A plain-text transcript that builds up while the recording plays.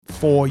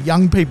for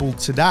young people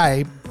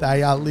today,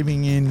 they are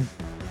living in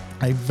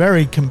a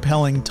very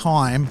compelling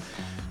time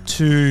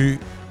to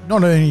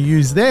not only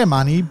use their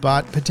money,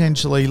 but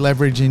potentially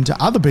leverage into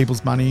other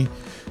people's money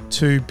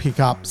to pick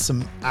up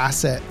some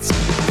assets.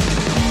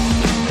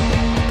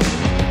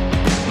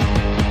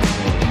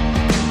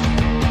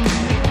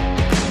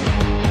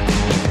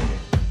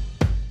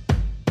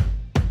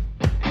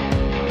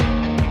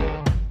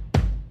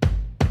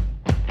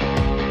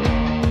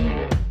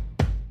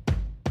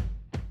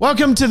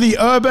 Welcome to the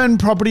Urban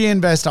Property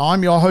Investor.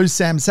 I'm your host,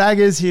 Sam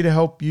Saggers, here to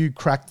help you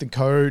crack the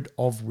code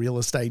of real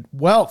estate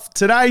wealth.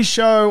 Today's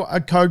show,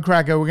 a code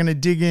cracker, we're going to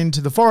dig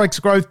into the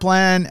Forex growth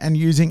plan and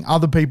using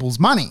other people's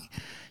money.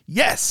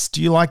 Yes,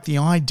 do you like the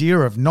idea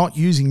of not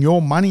using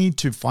your money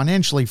to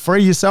financially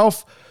free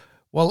yourself?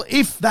 Well,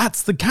 if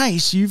that's the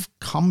case, you've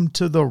come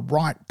to the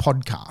right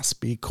podcast,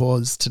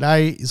 because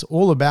today is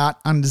all about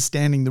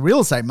understanding the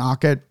real estate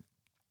market.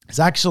 It's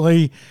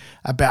actually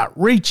about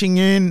reaching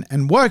in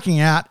and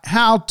working out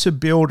how to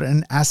build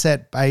an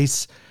asset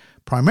base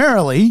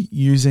primarily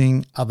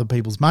using other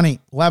people's money.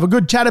 We'll have a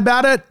good chat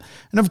about it.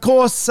 And of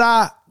course,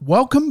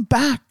 welcome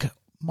back,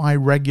 my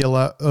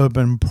regular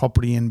Urban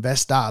Property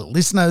Investor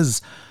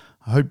listeners.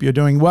 I hope you're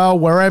doing well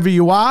wherever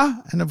you are.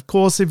 And of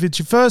course, if it's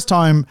your first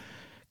time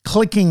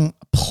clicking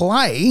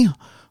play,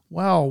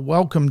 well,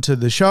 welcome to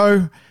the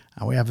show.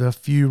 We have a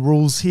few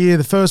rules here.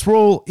 The first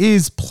rule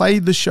is play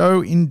the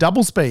show in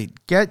double speed.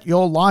 Get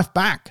your life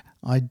back.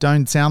 I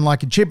don't sound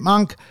like a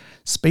chipmunk.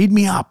 Speed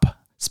me up.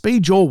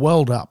 Speed your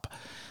world up.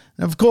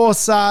 And of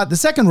course, the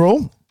second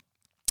rule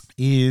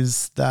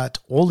is that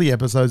all the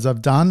episodes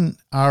I've done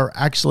are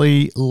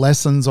actually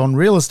lessons on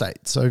real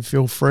estate. So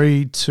feel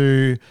free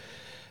to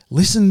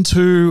listen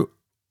to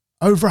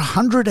over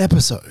 100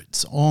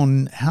 episodes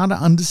on how to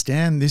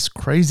understand this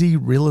crazy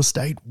real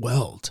estate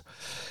world.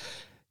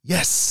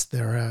 Yes,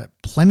 there are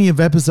plenty of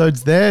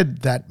episodes there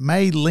that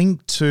may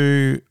link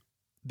to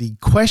the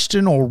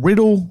question or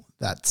riddle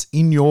that's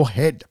in your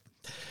head.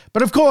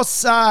 But of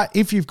course,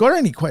 if you've got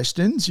any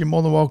questions, you're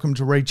more than welcome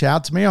to reach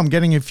out to me. I'm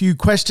getting a few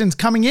questions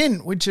coming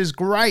in, which is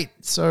great.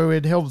 So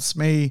it helps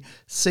me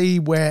see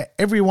where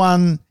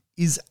everyone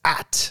is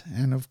at.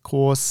 And of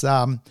course,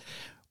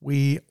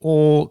 we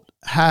all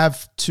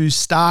have to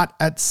start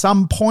at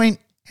some point,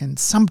 and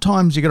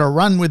sometimes you got to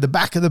run with the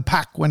back of the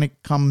pack when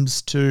it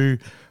comes to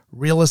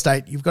real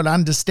estate. You've got to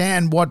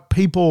understand what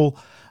people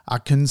are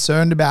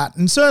concerned about.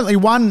 And certainly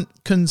one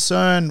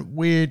concern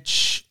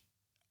which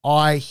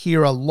I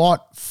hear a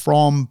lot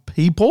from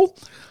people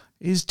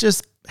is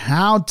just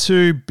how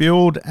to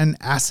build an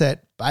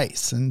asset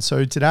base. And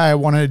so today I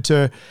wanted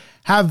to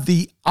have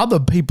the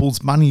other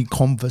people's money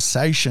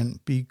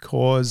conversation,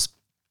 because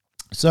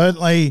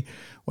certainly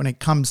when it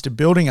comes to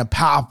building a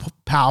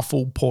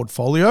powerful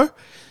portfolio,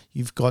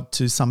 you've got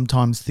to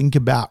sometimes think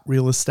about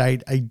real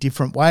estate a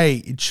different way.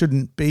 It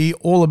shouldn't be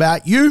all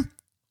about you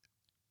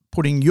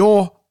putting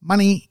your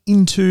money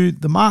into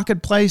the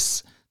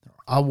marketplace. There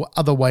are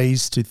other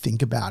ways to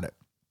think about it.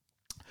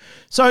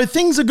 So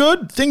things are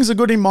good. Things are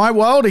good in my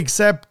world,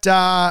 except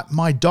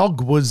my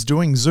dog was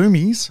doing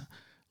zoomies.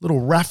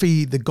 Little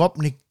Raffy, the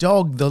Gopnik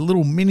dog, the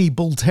little mini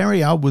bull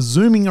terrier, was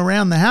zooming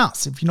around the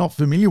house. If you're not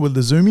familiar with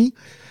the zoomie,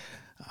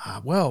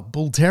 well,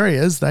 bull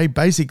terriers, they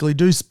basically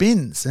do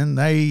spins, and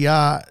they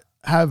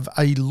have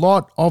a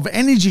lot of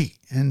energy,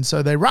 and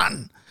so they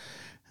run.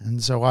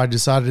 And so I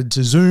decided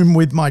to zoom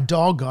with my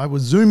dog. I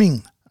was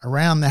zooming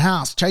around the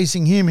house,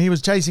 chasing him. He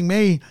was chasing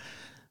me.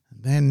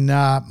 Then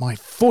my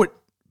foot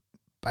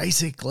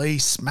basically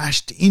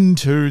smashed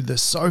into the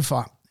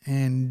sofa,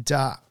 and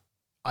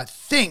I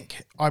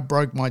think I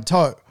broke my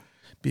toe,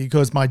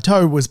 because my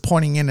toe was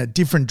pointing in a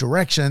different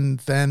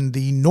direction than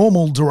the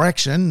normal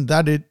direction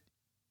that it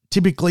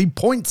typically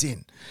points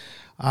in.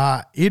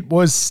 It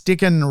was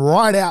sticking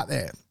right out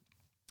there.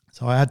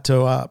 So I had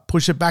to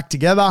push it back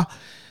together.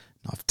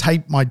 I've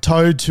taped my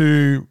toe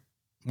to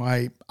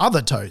my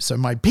other toe. So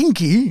my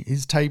pinky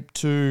is taped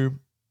to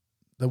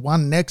the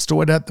one next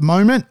to it at the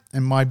moment.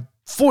 And my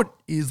foot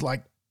is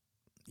like,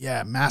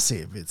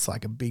 massive. It's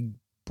like a big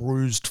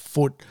bruised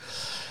foot.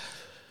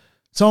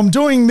 So I'm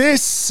doing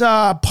this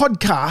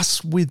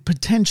podcast with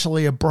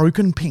potentially a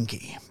broken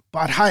pinky.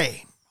 But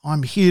hey,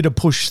 I'm here to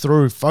push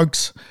through,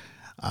 folks.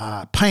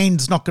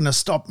 Pain's not going to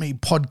stop me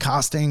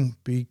podcasting,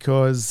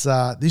 because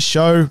this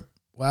show,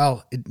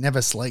 well, it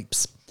never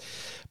sleeps.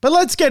 But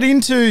let's get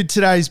into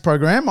today's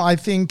program. I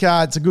think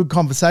it's a good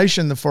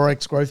conversation, the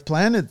Forex growth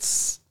plan.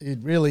 It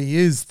really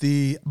is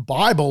the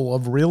Bible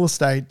of real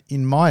estate,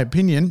 in my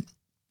opinion.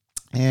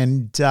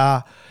 And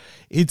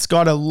it's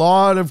got a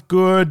lot of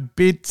good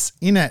bits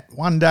in it.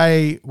 One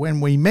day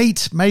when we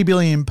meet,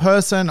 maybe in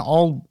person,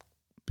 I'll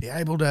be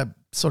able to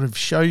sort of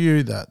show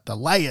you the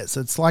layers.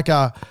 It's like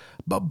a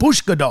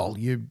babushka doll.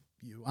 You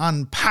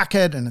unpack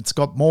it and it's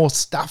got more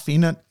stuff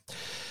in it.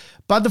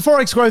 But the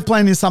Forex growth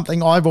plan is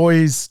something I've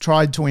always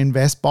tried to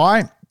invest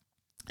by.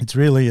 It's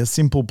really a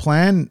simple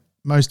plan.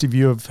 Most of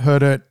you have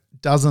heard it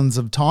dozens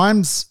of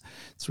times.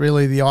 It's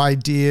really the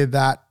idea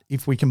that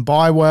if we can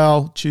buy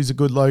well, choose a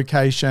good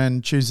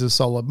location, choose a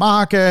solid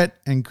market,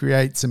 and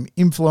create some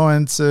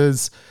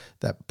influences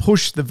that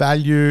push the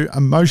value,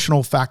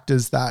 emotional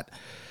factors that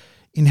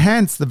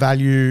enhance the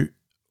value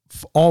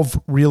of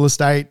real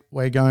estate,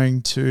 we're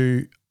going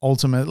to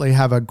ultimately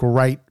have a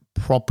great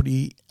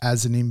property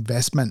as an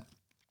investment.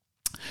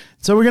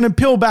 So we're going to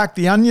peel back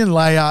the onion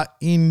layer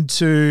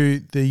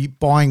into the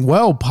buying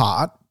well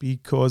part,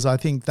 because I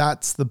think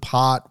that's the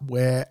part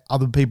where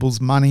other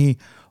people's money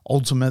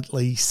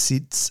ultimately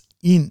sits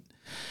in.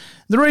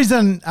 The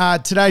reason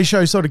today's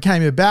show sort of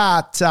came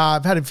about,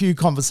 I've had a few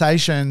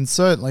conversations,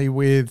 certainly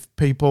with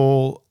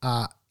people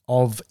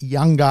of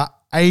younger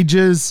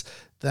ages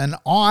than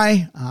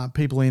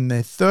people in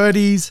their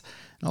 30s.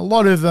 And a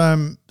lot of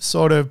them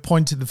sort of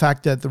point to the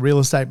fact that the real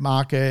estate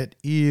market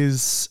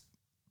is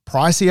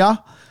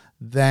pricier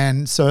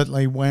than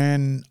certainly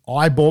when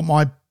I built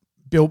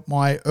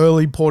my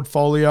early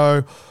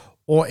portfolio,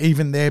 or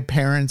even their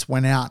parents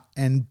went out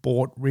and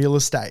bought real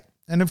estate.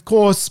 And of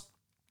course,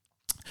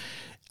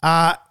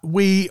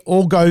 we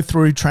all go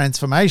through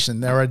transformation.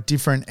 There are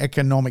different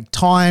economic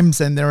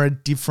times and there are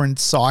different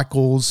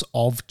cycles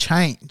of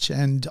change.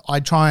 And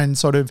I try and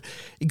sort of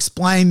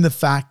explain the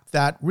fact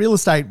that real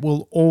estate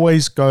will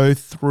always go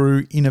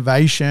through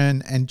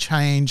innovation and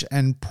change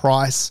and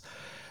price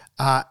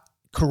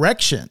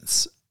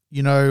corrections.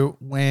 You know,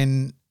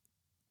 when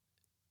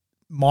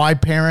my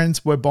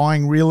parents were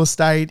buying real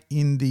estate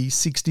in the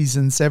 60s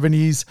and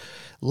 70s,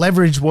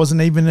 leverage wasn't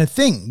even a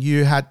thing.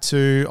 You had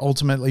to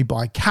ultimately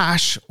buy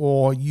cash,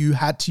 or you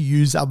had to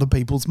use other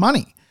people's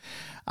money.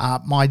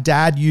 My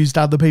dad used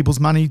other people's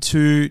money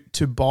to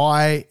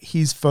buy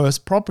his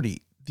first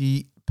property.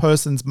 The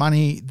person's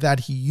money that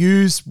he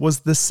used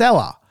was the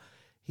seller.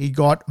 He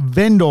got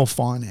vendor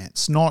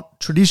finance, not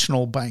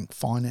traditional bank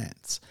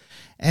finance.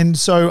 And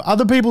so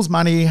other people's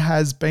money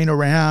has been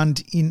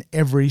around in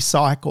every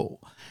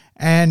cycle.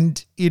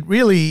 And it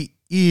really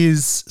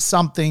is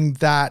something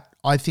that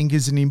I think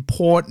is an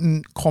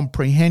important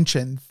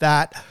comprehension,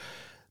 that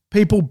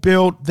people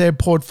built their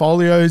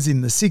portfolios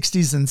in the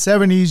 60s and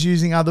 70s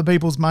using other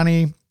people's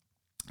money.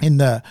 In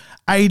the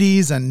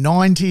 80s and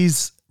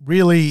 90s,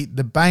 really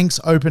the banks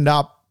opened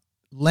up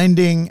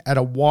lending at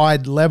a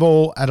wide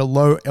level at a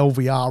low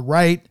LVR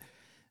rate.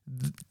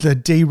 The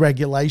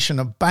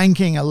deregulation of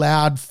banking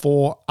allowed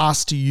for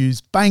us to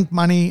use bank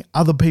money,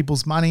 other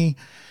people's money.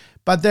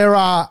 But there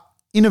are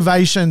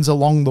innovations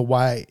along the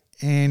way.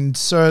 And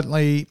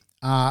certainly,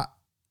 I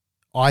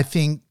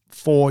think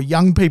for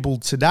young people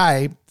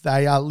today,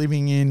 they are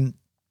living in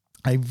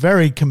a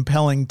very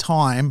compelling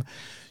time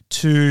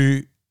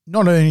to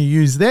not only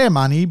use their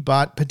money,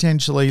 but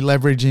potentially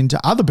leverage into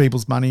other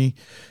people's money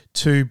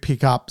to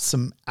pick up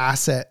some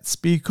assets,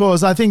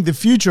 because I think the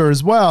future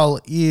as well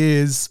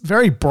is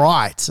very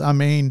bright. I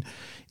mean,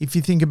 if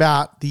you think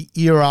about the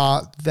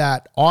era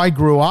that I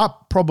grew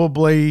up,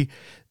 probably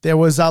there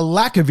was a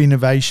lack of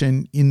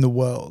innovation in the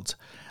world.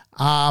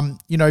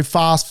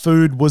 Fast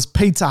food was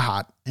Pizza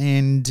Hut,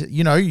 and,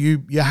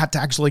 you had to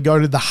actually go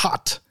to the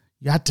hut.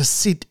 You had to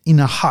sit in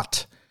a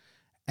hut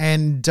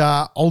and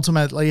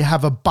ultimately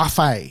have a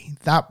buffet.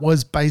 That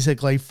was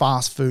basically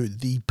fast food,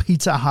 the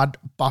Pizza Hut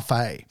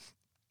buffet.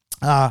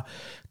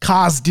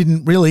 Cars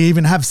didn't really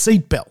even have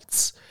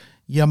seatbelts.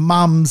 Your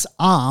mum's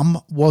arm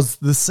was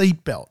the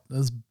seatbelt. It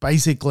was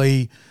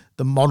basically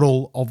the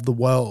model of the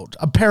world.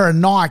 A pair of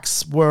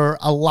Nikes were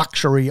a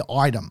luxury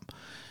item.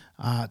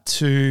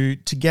 To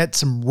get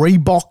some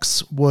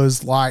Reeboks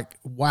was like,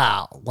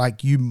 wow,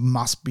 like you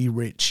must be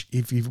rich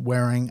if you're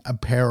wearing a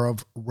pair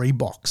of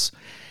Reeboks.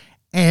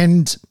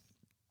 And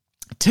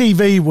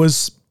TV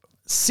was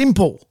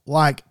simple,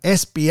 like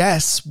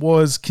SBS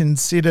was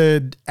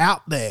considered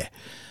out there.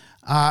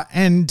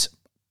 And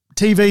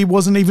TV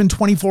wasn't even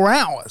 24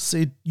 hours.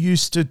 It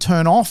used to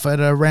turn off at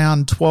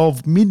around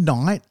 12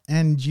 midnight,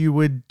 and you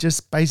would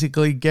just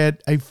basically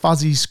get a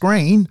fuzzy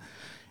screen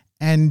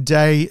and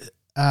a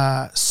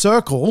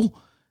circle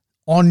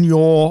on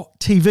your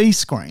TV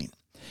screen.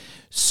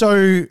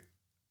 So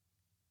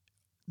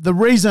the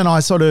reason I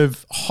sort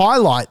of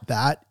highlight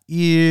that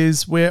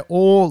is we're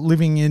all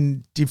living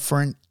in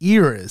different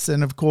eras.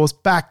 And of course,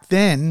 back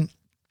then,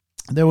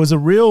 there was a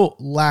real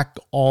lack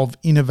of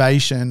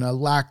innovation, a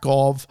lack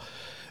of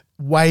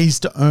ways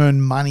to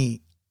earn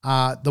money.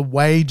 The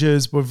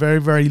wages were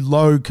very, very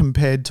low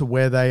compared to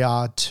where they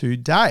are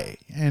today.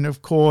 And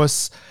of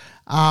course,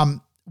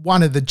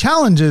 one of the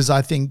challenges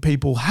I think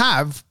people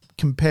have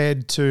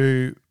compared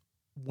to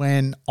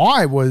when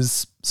I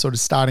was sort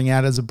of starting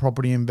out as a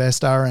property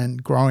investor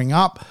and growing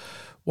up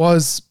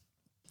was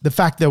the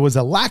fact there was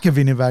a lack of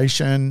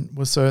innovation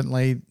was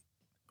certainly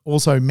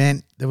also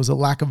meant there was a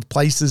lack of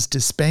places to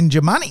spend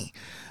your money.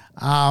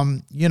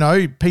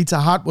 Pizza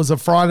Hut was a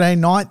Friday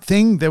night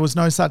thing. There was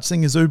no such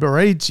thing as Uber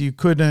Eats. You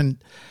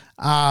couldn't,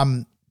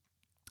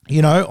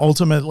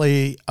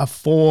 ultimately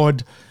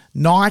afford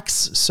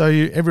Nikes. So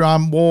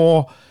everyone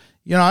wore,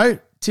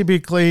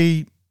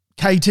 typically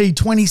KT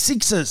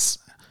 26s.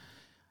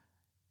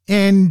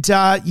 And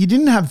you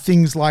didn't have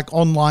things like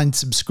online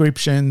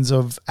subscriptions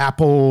of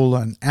Apple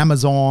and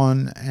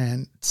Amazon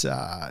and,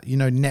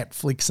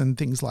 Netflix and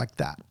things like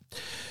that.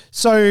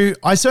 So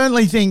I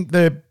certainly think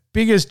the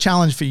biggest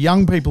challenge for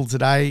young people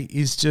today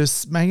is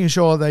just making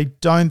sure they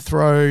don't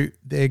throw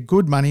their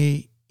good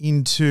money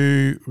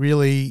into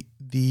really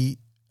the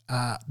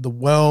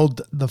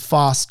world, the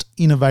fast,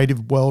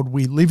 innovative world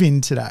we live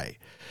in today.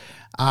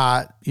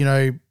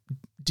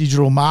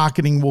 Digital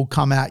marketing will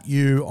come at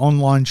you,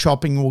 online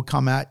shopping will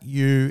come at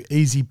you,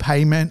 easy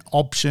payment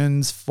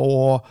options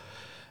for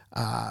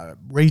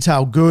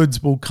retail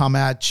goods will come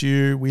at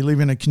you. We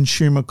live in a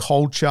consumer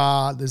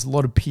culture. There's a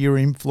lot of peer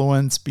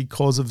influence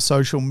because of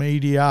social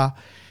media.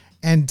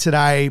 And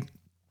today,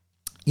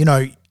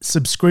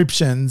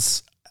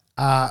 subscriptions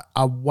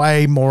are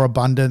way more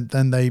abundant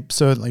than they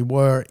certainly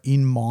were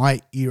in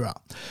my era.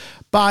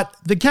 But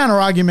the counter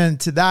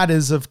argument to that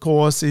is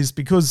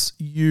because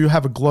you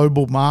have a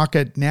global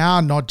market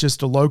now, not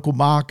just a local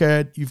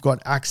market, you've got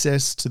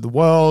access to the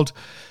world.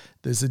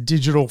 There's a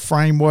digital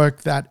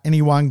framework that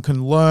anyone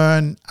can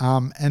learn,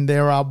 and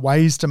there are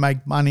ways to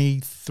make money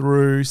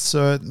through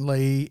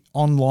certainly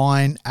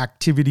online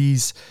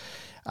activities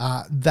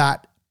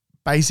that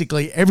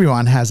basically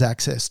everyone has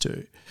access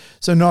to.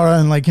 So not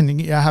only can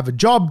you have a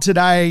job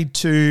today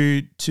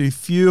to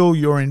fuel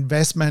your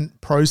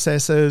investment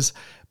processes,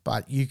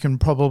 but you can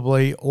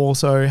probably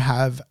also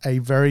have a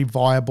very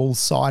viable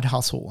side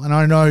hustle. And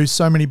I know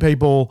so many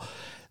people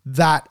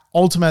that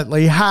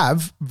ultimately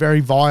have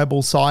very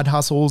viable side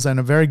hustles and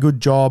a very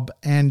good job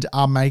and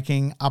are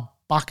making a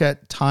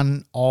bucket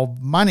ton of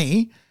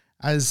money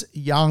as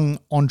young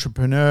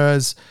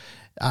entrepreneurs,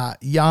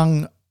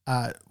 young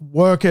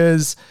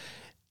workers.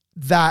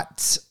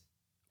 That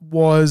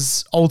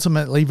was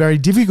ultimately very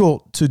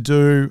difficult to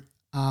do,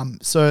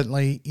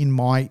 certainly in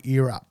my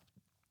era.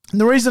 And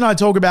the reason I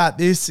talk about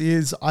this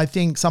is I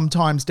think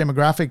sometimes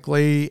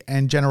demographically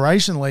and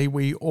generationally,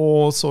 we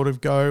all sort of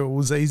go, it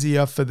was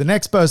easier for the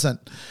next person.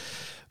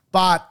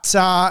 But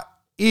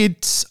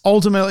it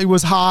ultimately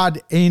was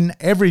hard in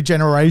every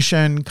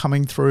generation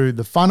coming through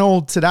the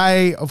funnel.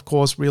 Today, of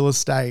course, real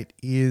estate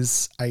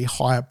is a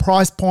higher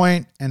price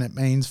point, and it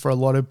means for a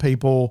lot of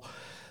people,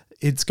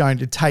 it's going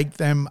to take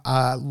them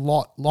a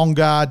lot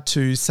longer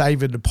to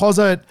save a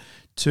deposit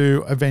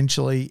to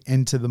eventually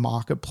enter the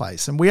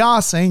marketplace. And we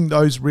are seeing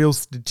those real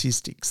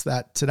statistics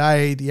that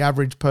today the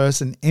average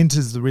person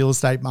enters the real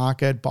estate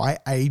market by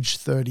age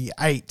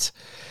 38.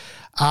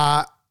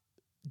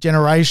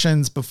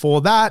 Generations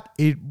before that,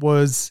 it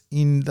was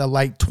in the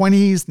late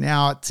 20s.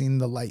 Now it's in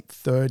the late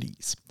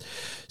 30s.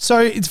 So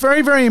it's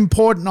very, very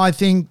important, I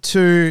think,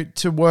 to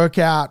work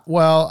out,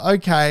 well,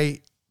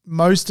 okay,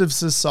 most of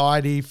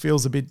society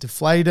feels a bit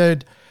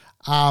deflated.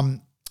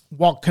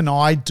 What can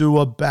I do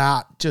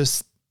about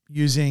just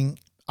using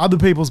other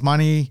people's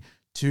money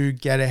to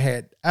get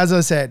ahead? As I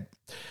said,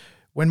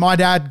 when my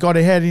dad got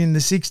ahead in the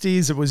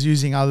 60s, it was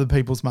using other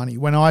people's money.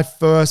 When I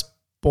first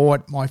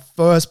bought my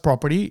first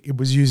property, it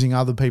was using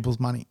other people's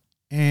money.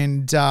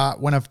 And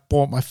when I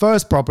bought my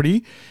first property,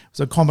 it was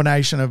a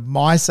combination of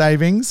my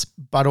savings,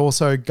 but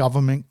also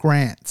government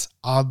grants,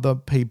 other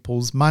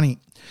people's money.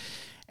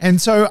 And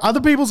so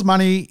other people's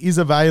money is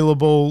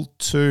available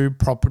to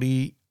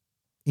property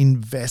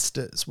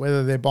investors,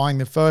 whether they're buying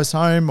their first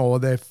home or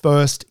their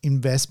first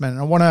investment.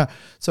 And I want to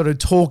sort of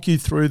talk you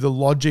through the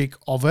logic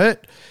of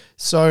it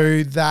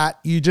so that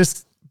you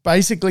just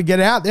basically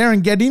get out there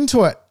and get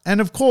into it. And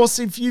of course,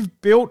 if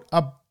you've built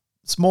a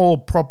small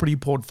property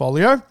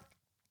portfolio,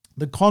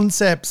 the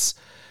concepts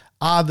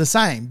are the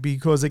same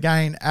because,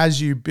 again, as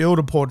you build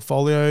a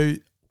portfolio,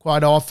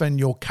 quite often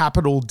your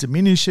capital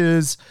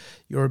diminishes,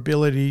 your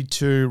ability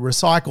to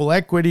recycle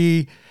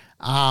equity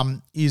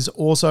is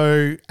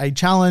also a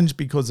challenge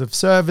because of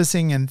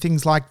servicing and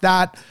things like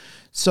that.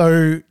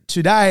 So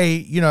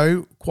today,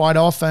 quite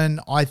often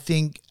I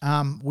think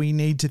we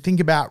need to think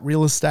about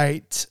real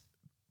estate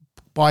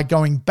by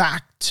going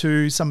back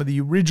to some of the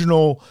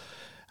original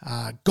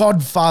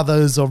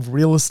godfathers of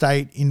real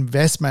estate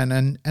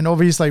investment. And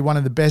obviously one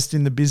of the best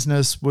in the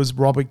business was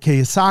Robert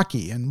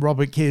Kiyosaki. And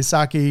Robert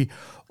Kiyosaki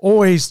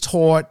always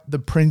taught the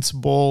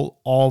principle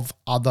of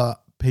other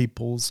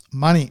people's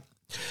money.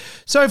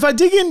 So if I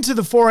dig into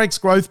the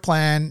Forex growth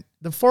plan,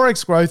 the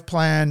Forex growth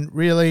plan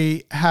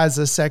really has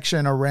a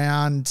section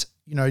around,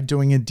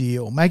 doing a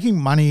deal, making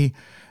money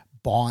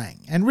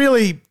buying. And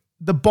really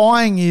the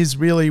buying is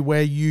really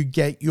where you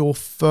get your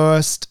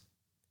first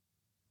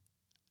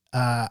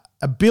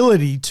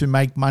ability to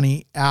make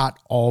money out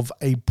of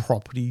a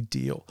property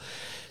deal.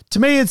 To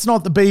me, it's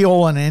not the be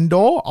all and end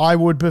all. I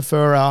would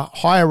prefer a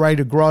higher rate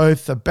of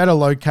growth, a better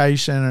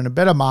location and a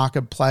better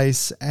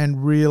marketplace,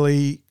 and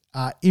really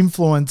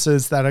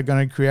influences that are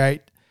going to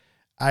create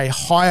a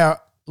higher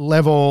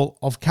level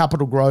of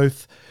capital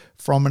growth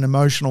from an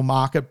emotional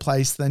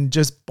marketplace than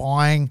just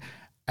buying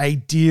a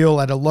deal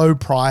at a low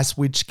price,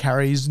 which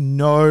carries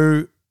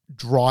no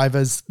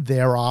drivers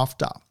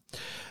thereafter.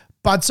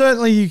 But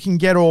certainly you can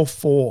get all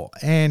four.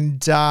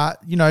 And,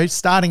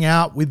 starting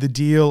out with the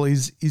deal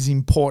is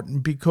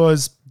important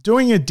because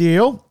doing a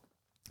deal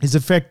is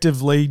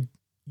effectively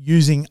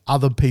using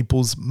other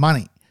people's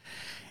money.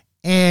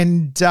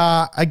 And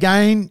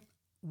again,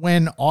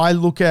 when I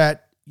look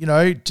at,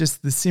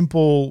 just the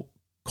simple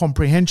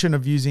comprehension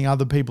of using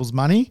other people's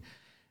money,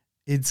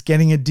 it's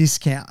getting a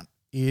discount.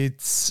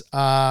 It's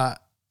the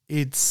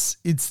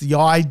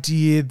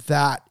idea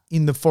that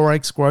in the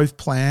Forex growth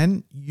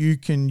plan, you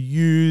can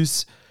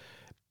use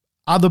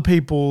other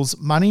people's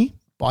money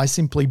by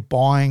simply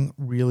buying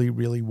really,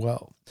 really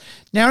well.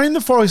 Now, in the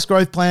Forex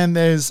growth plan,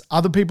 there's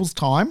other people's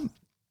time,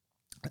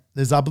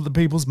 there's other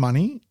people's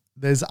money,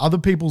 there's other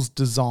people's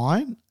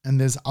design, and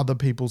there's other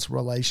people's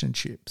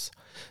relationships.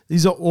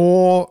 These are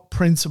all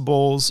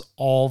principles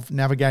of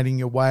navigating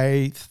your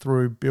way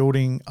through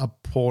building a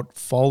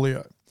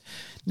portfolio.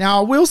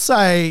 Now, I will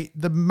say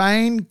the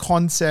main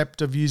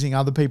concept of using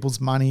other people's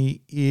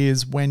money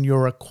is when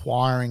you're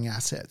acquiring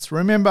assets.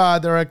 Remember,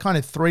 there are kind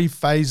of three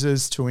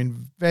phases to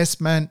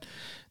investment.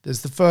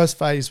 There's the first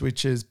phase,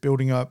 which is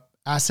building up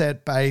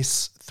asset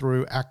base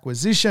through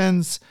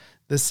acquisitions.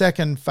 The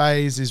second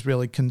phase is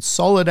really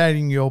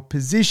consolidating your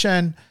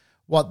position.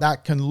 What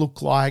that can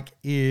look like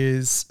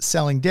is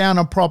selling down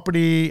a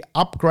property,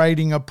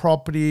 upgrading a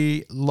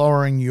property,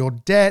 lowering your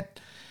debt.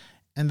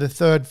 And the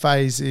third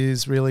phase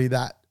is really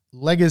that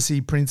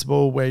legacy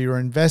principle where your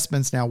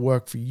investments now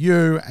work for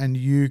you and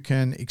you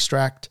can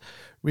extract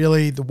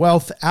really the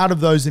wealth out of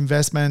those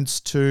investments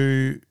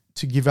to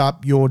give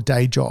up your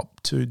day job,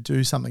 to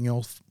do something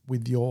else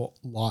with your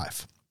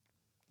life.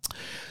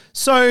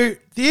 So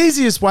the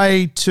easiest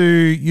way to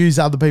use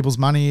other people's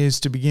money is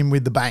to begin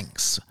with the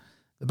banks.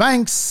 The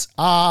banks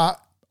are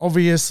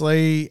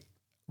obviously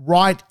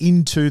right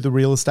into the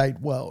real estate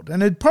world.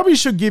 And it probably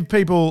should give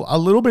people a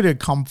little bit of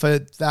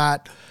comfort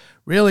that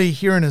really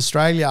here in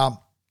Australia,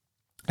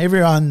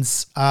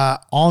 everyone's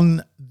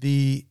on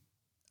the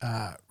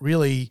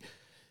really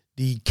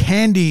the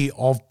candy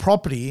of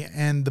property,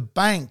 and the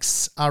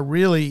banks are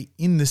really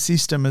in the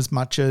system as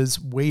much as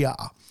we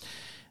are.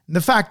 And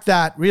the fact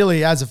that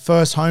really as a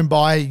first home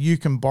buyer, you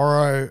can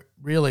borrow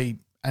really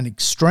an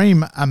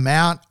extreme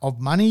amount of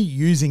money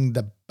using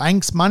the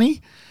bank's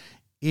money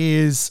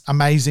is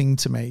amazing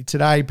to me.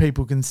 Today,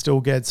 people can still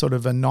get sort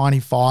of a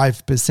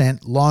 95%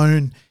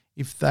 loan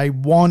if they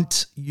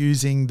want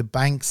using the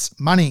bank's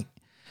money.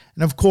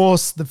 And of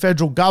course, the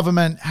federal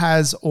government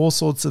has all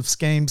sorts of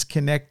schemes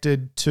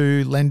connected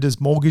to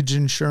lenders' mortgage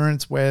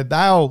insurance where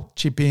they'll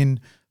chip in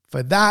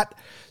for that.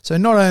 So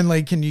not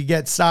only can you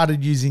get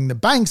started using the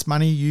bank's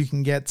money, you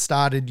can get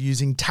started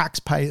using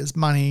taxpayers'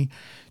 money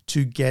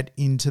to get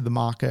into the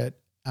market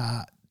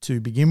to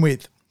begin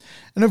with.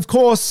 And of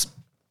course,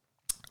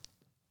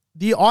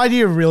 the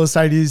idea of real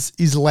estate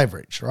is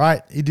leverage,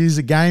 right? It is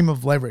a game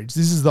of leverage.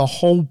 This is the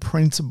whole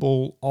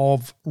principle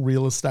of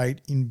real estate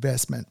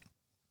investment.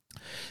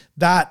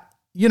 That,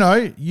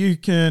 you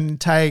can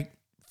take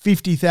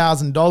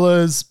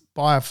 $50,000,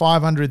 buy a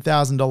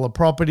 $500,000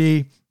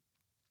 property,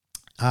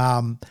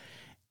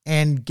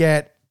 and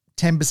get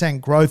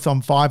 10% growth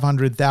on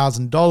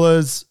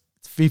 $500,000,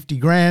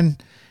 $50,000.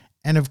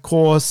 And of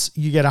course,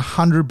 you get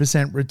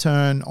 100%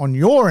 return on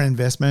your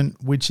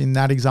investment, which in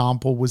that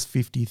example was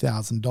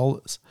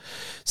 $50,000.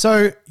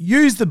 So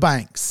use the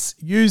banks.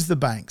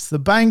 The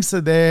banks are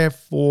there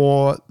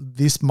for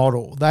this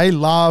model. They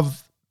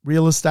love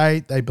real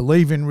estate. They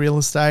believe in real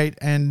estate,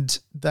 and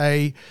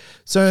they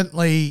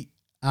certainly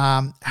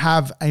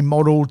have a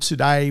model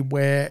today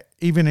where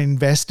even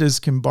investors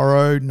can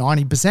borrow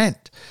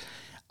 90%.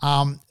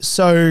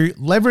 So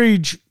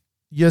leverage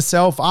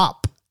yourself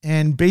up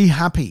and be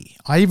happy.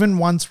 I even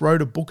once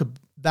wrote a book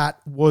that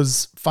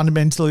was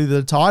fundamentally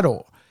the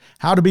title,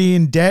 How to Be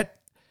in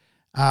Debt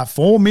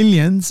for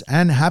Millions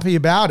and Happy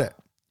About It.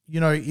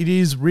 It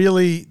is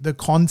really the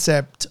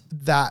concept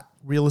that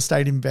real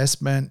estate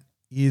investment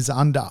is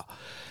under.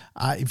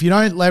 If you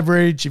don't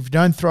leverage, if you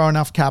don't throw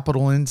enough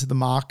capital into the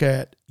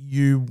market,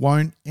 you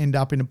won't end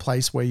up in a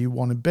place where you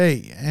want to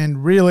be.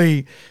 And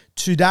really,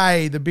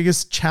 today, the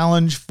biggest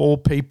challenge for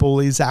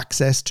people is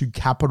access to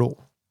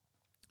capital.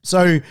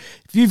 So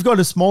if you've got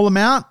a small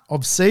amount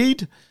of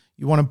seed,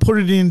 you want to put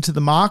it into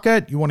the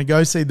market, you want to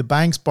go see the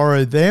banks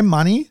borrow their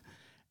money,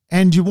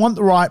 and you want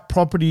the right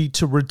property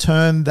to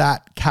return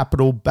that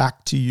capital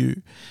back to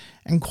you.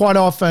 And quite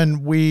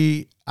often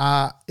we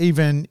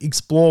even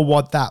explore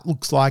what that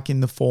looks like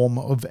in the form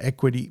of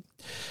equity.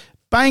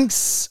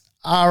 Banks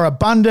are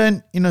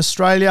abundant in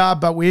Australia,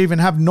 but we even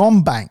have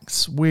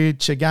non-banks,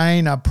 which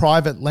again are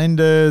private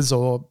lenders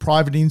or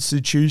private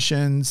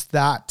institutions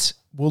that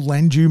will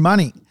lend you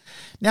money.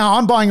 Now,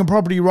 I'm buying a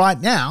property right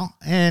now,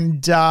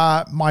 and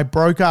my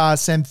broker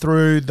sent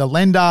through the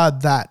lender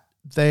that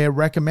they're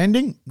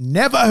recommending.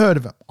 Never heard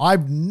of them.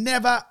 I've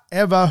never,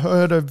 ever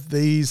heard of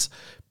these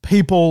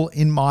people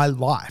in my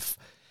life.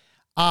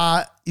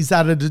 Is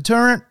that a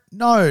deterrent?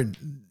 No,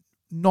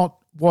 not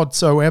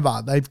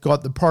whatsoever. They've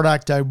got the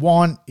product I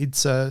want.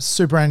 It's a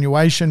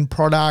superannuation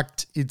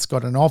product. It's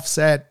got an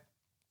offset.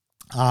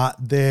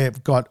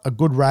 They've got a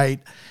good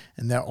rate,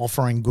 and they're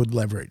offering good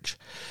leverage.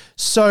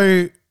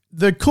 So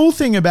the cool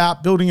thing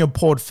about building a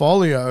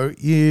portfolio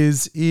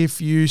is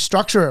if you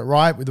structure it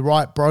right with the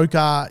right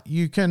broker,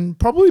 you can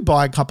probably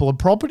buy a couple of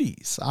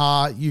properties.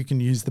 You can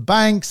use the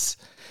banks,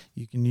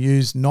 you can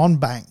use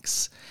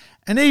non-banks.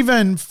 And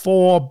even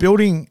for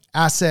building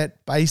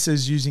asset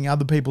bases using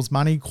other people's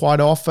money, quite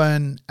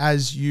often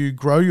as you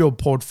grow your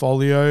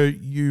portfolio,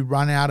 you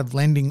run out of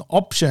lending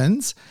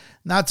options.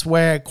 And that's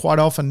where quite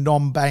often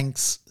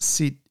non-banks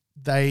sit.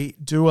 They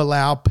do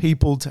allow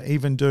people to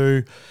even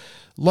do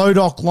low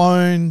doc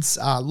loans,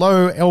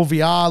 low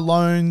LVR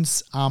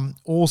loans,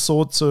 all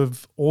sorts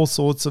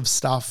of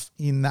stuff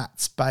in that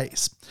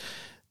space.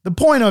 The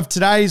point of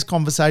today's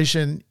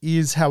conversation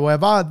is,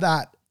 however,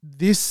 that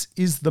this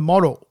is the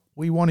model.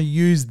 We want to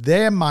use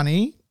their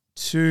money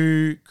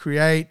to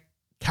create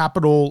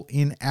capital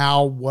in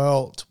our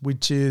world,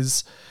 which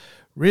is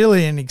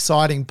really an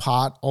exciting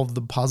part of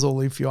the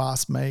puzzle, if you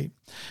ask me.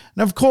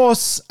 And of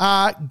course,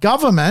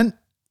 government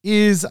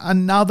is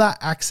another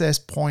access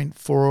point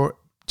for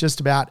just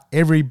about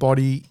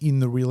everybody in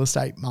the real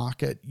estate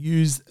market.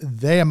 Use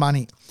their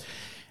money.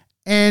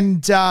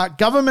 And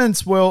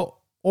governments will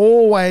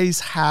always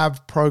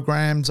have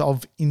programs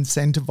of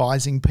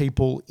incentivizing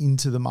people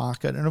into the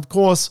market. And of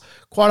course,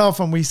 quite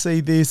often we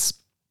see this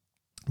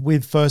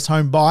with first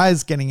home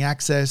buyers getting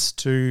access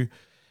to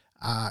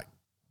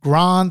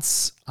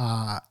grants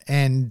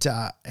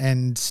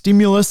and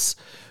stimulus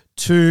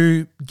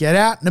to get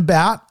out and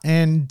about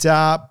and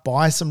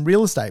buy some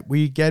real estate.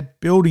 We get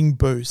building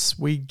boosts.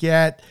 We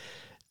get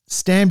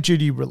stamp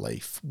duty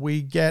relief.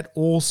 We get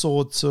all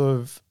sorts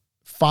of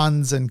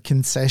funds and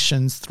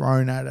concessions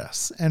thrown at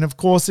us. And of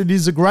course, it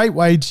is a great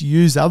way to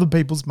use other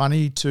people's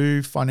money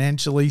to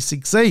financially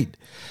succeed.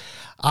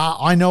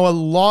 I know a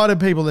lot of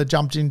people that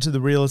jumped into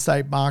the real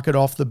estate market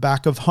off the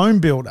back of Home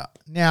Builder.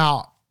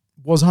 Now,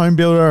 was Home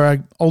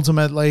Builder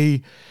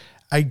ultimately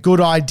a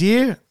good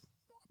idea?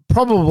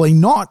 Probably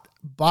not.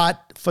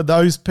 But for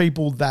those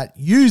people that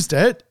used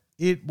it,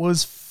 it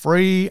was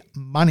free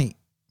money,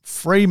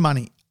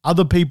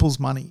 other people's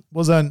money.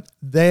 Wasn't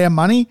their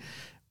money,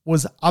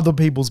 was other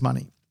people's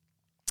money.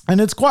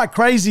 And it's quite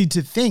crazy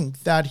to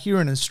think that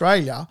here in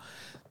Australia,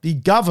 the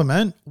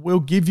government will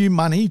give you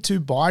money to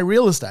buy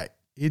real estate.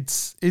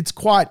 It's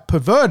quite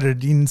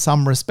perverted in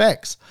some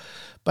respects.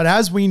 But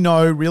as we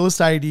know, real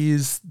estate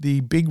is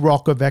the big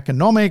rock of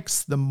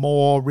economics. The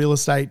more real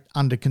estate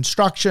under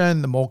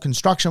construction, the more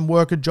construction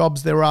worker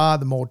jobs there are,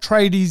 the more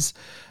tradies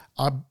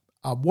are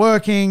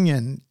working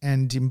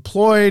and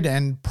employed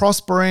and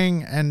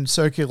prospering and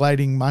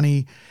circulating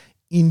money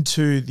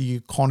into the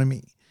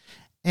economy.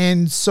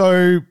 And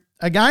so,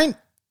 again,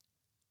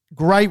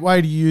 great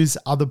way to use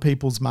other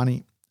people's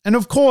money. And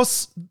of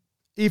course,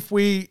 if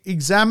we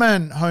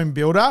examine Home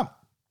Builder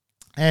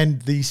and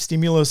the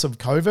stimulus of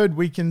COVID,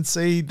 we can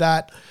see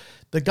that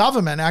the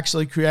government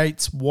actually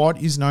creates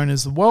what is known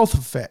as the wealth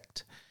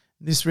effect.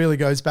 This really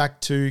goes back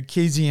to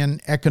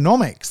Keynesian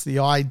economics, the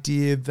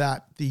idea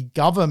that the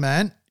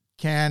government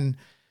can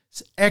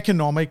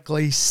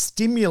economically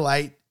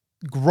stimulate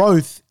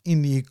growth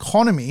in the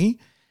economy,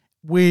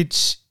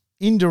 which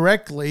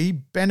indirectly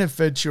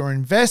benefits your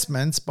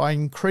investments by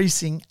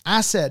increasing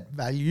asset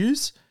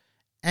values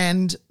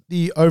and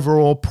the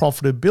overall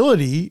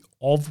profitability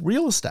of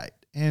real estate.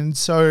 And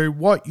so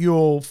what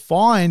you'll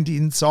find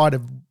inside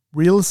of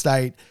real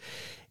estate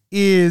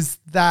is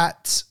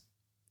that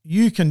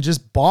you can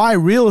just buy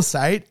real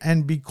estate,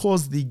 and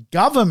because the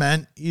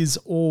government is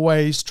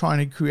always trying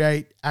to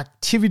create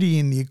activity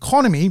in the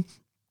economy,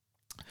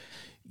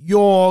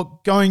 you're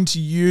going to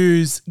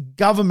use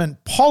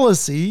government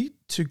policy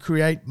to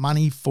create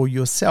money for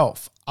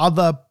yourself.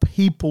 Other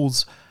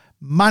people's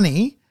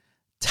money,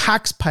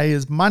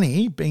 taxpayers'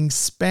 money being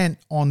spent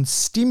on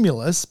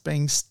stimulus,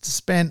 being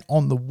spent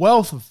on the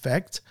wealth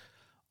effect,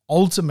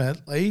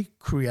 ultimately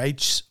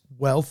creates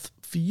wealth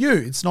for you.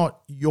 It's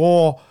not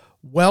your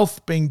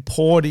wealth being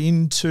poured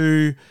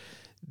into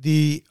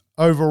the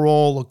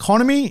overall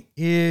economy.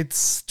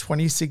 It's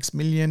 26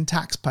 million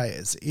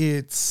taxpayers.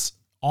 It's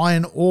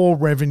iron ore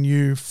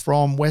revenue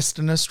from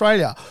Western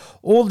Australia.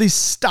 All this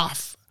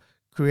stuff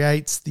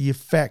creates the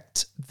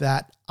effect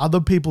that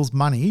other people's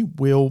money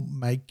will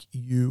make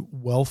you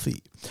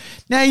wealthy.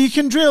 Now, you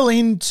can drill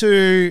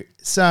into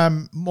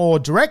some more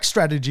direct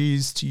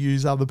strategies to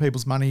use other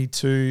people's money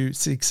to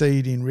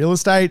succeed in real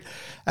estate.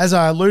 As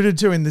I alluded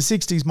to, in the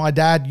 60s, my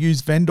dad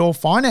used vendor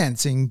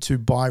financing to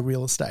buy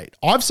real estate.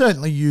 I've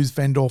certainly used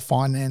vendor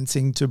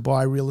financing to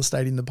buy real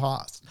estate in the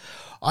past.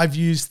 I've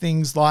used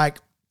things like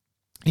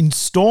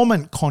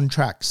installment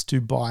contracts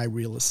to buy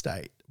real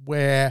estate,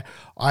 where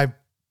I've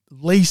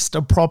leased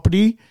a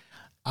property.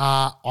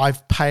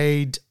 I've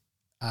paid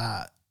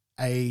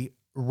a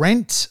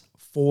rent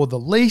for the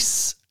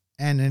lease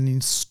and an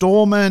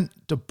installment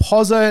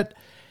deposit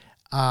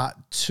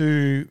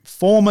to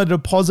form a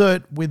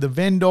deposit with a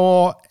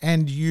vendor,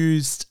 and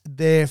used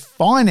their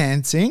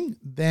financing,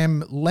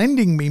 them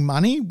lending me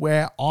money,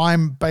 where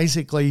I'm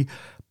basically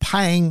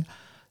paying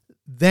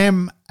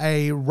them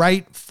a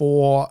rate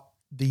for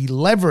the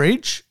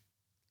leverage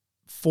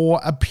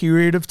for a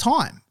period of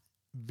time.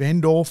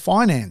 Vendor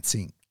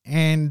financing.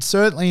 And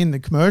certainly in the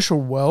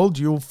commercial world,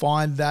 you'll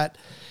find that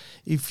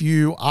if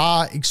you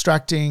are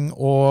extracting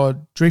or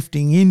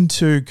drifting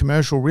into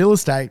commercial real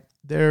estate,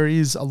 there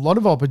is a lot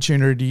of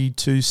opportunity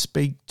to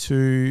speak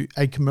to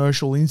a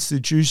commercial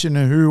institution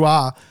who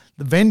are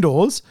the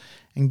vendors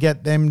and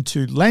get them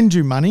to lend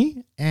you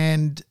money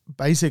and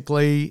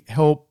basically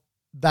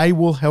they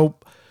will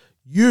help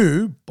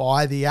you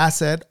buy the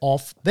asset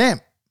off them,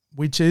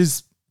 which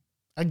is,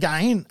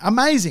 again,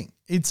 amazing.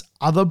 It's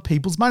other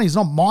people's money. It's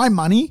not my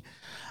money.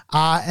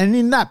 And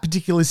in that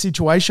particular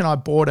situation, I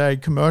bought a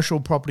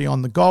commercial property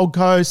on the Gold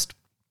Coast,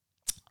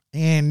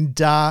 and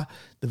the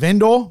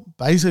vendor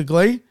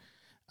basically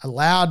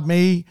allowed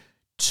me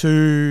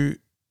to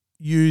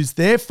use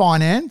their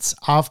finance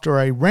after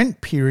a rent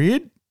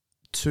period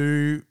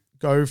to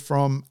go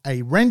from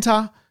a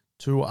renter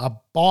to a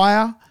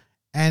buyer.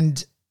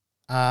 And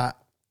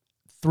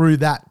through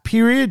that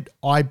period,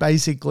 I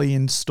basically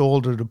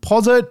installed a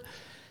deposit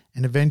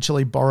and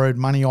eventually borrowed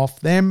money off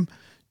them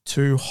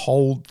to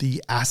hold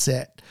the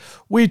asset,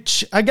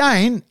 which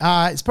again,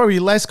 is probably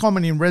less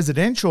common in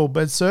residential,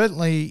 but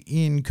certainly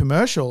in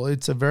commercial,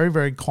 it's a very,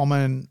 very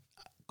common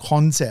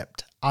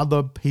concept,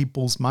 other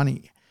people's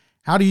money.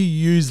 How do you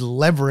use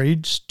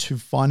leverage to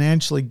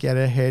financially get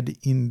ahead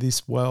in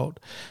this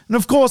world? And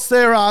of course,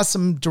 there are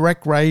some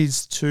direct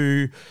ways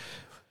to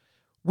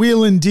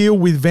wheel and deal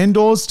with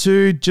vendors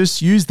to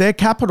just use their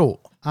capital.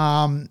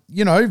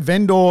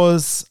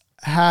 Vendors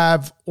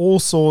have all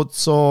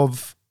sorts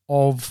of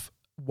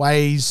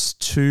ways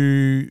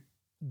to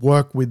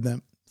work with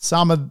them.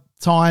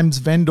 Sometimes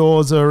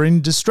vendors are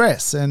in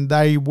distress and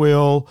they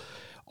will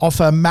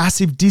offer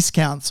massive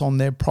discounts on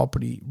their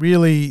property,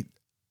 really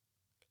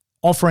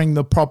offering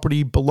the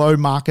property below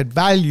market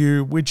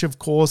value, which of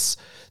course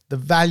the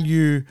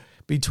value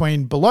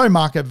between below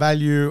market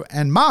value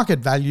and market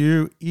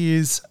value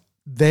is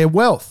their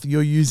wealth.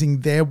 You're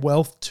using their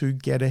wealth to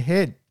get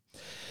ahead.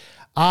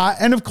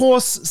 And of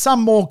course,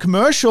 some more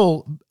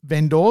commercial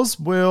vendors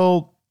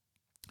will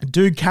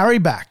do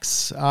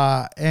carrybacks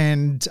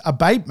and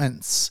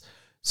abatements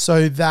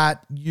so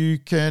that you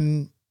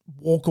can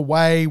walk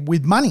away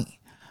with money.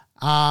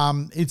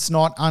 It's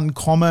not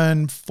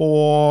uncommon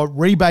for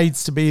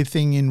rebates to be a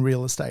thing in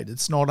real estate.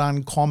 It's not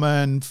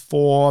uncommon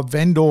for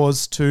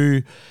vendors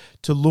to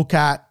look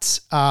at,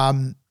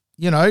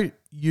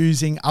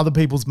 using other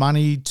people's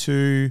money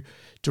to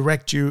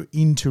direct you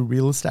into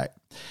real estate.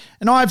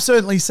 And I've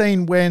certainly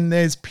seen when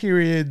there's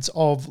periods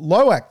of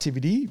low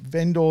activity,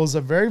 vendors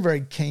are very,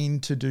 very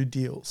keen to do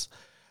deals.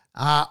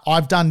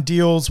 I've done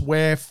deals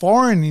where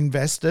foreign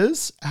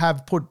investors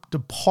have put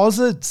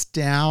deposits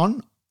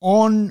down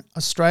on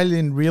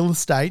Australian real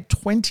estate,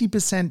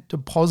 20%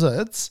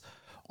 deposits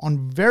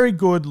on very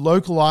good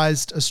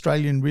localized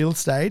Australian real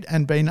estate,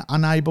 and been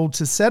unable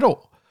to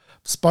settle.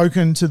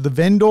 Spoken to the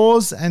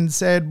vendors and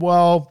said,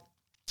 well,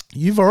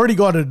 you've already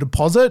got a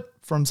deposit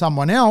from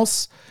someone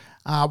else.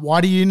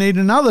 Why do you need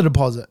another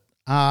deposit?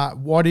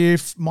 What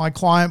if my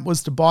client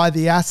was to buy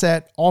the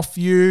asset off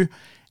you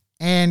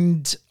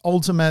and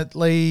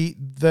ultimately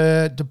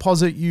the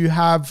deposit you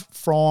have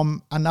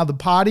from another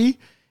party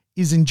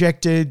is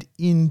injected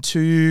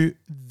into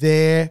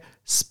their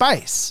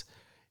space?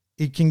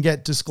 It can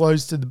get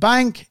disclosed to the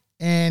bank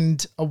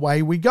and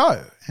away we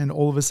go. And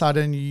all of a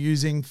sudden you're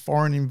using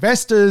foreign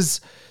investors'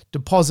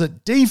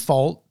 deposit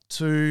default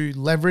to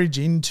leverage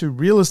into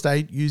real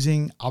estate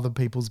using other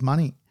people's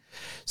money.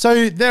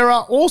 So there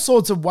are all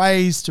sorts of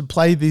ways to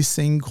play this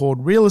thing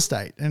called real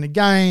estate. And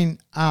again,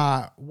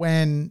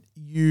 when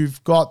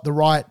you've got the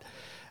right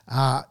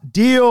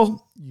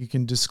deal, you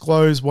can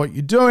disclose what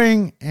you're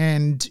doing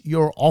and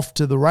you're off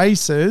to the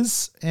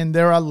races. And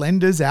there are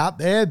lenders out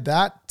there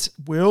that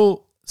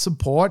will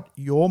support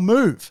your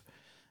move.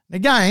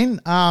 Again,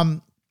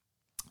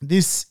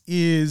 this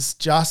is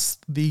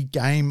just the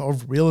game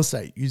of real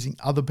estate, using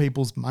other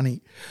people's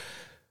money.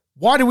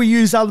 Why do we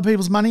use other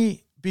people's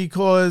money?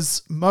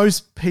 Because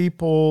most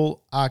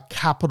people are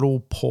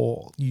capital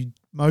poor.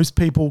 Most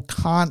people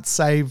can't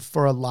save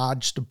for a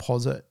large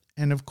deposit.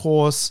 And of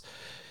course,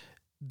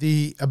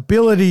 the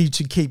ability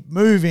to keep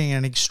moving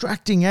and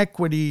extracting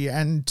equity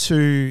and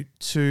to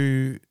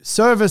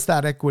service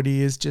that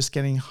equity is just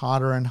getting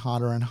harder and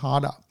harder and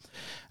harder.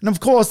 And of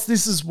course,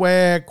 this is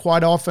where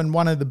quite often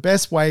one of the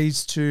best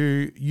ways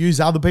to use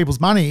other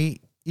people's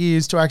money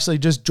is to actually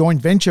just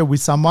joint venture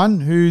with someone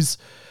who's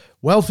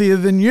wealthier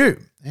than you.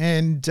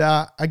 And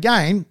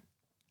again,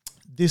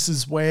 this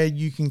is where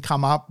you can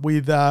come up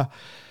with a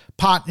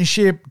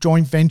partnership,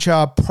 joint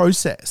venture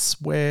process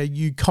where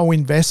you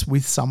co-invest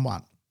with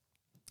someone.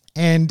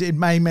 And it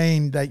may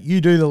mean that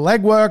you do the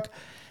legwork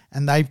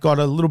and they've got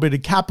a little bit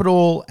of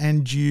capital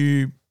and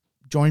you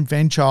joint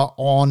venture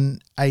on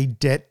a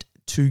debt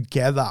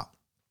together.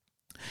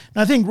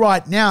 And I think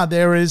right now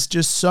there is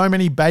just so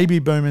many baby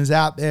boomers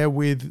out there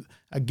with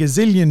a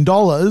gazillion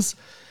dollars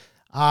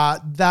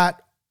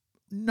that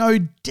no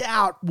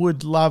doubt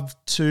would love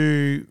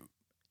to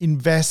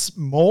invest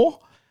more,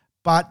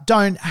 but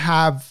don't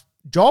have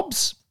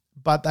jobs,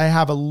 but they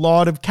have a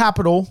lot of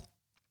capital.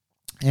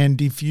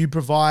 And if you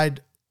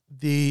provide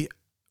the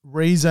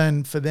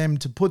reason for them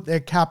to put their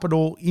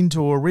capital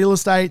into a real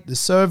estate, the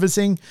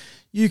servicing,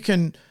 you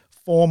can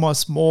form a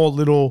small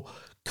little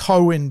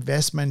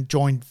co-investment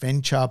joint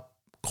venture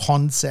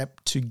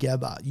concept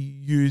together. You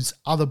use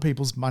other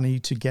people's money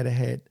to get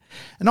ahead.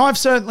 And I've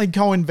certainly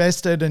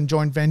co-invested and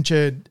joint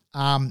ventured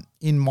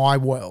in my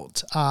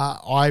world.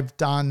 I've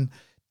done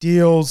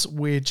deals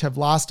which have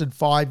lasted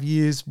 5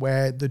 years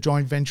where the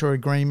joint venture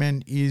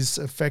agreement is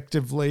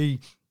effectively,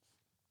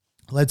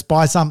 let's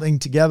buy something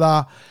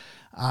together.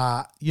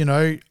 I've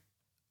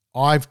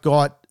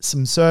got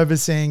some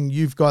servicing,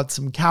 you've got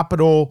some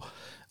capital.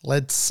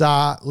 Let's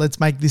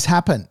make this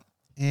happen.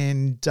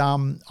 And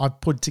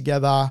I've put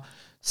together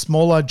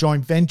smaller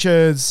joint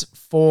ventures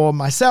for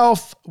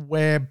myself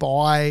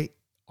whereby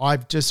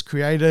I've just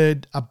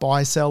created a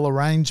buy-sell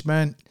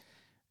arrangement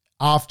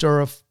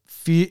after a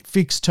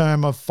fixed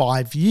term of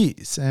 5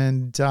 years.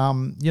 And,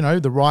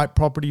 the right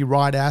property,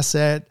 right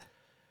asset,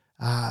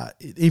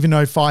 even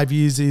though 5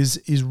 years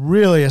is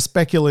really a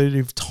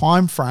speculative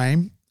time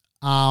frame,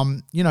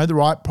 the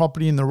right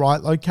property in the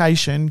right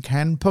location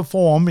can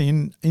perform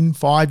in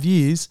 5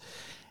 years.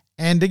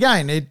 And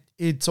again,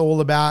 it's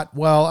all about,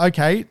 well,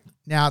 okay,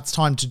 now it's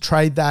time to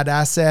trade that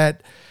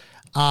asset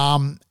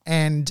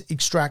and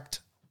extract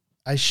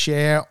a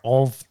share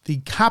of the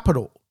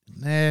capital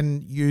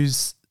and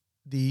use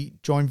the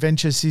joint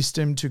venture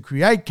system to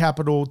create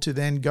capital to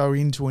then go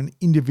into an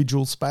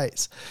individual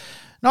space.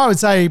 Now, I would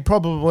say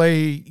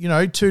probably,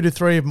 2 to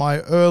 3 of my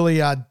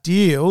earlier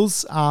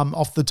deals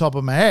off the top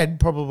of my head,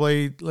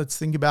 probably, let's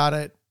think about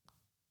it,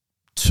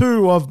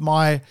 2 of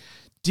my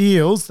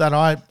deals that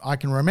I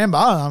can remember,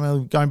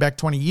 I'm going back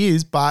 20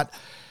 years, but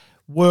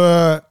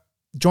were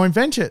joint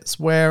ventures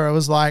where it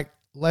was like,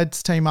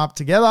 let's team up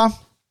together,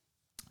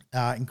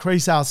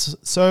 increase our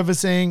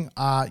servicing,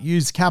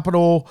 use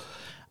capital,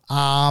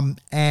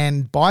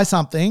 and buy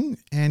something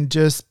and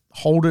just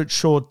hold it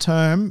short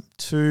term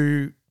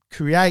to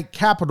create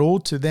capital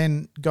to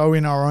then go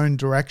in our own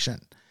direction.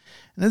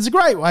 And it's a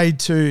great way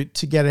to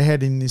get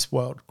ahead in this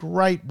world.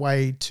 Great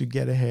way to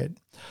get ahead.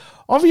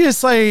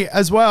 Obviously,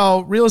 as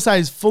well, real estate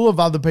is full of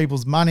other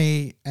people's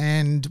money,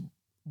 and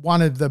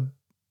one of the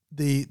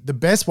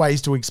best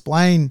ways to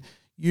explain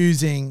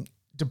using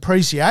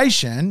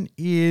depreciation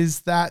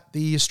is that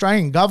the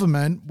Australian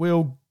government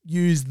will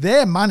use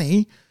their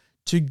money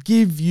to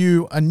give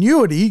you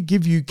annuity,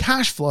 give you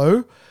cash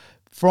flow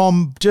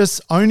from just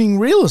owning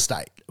real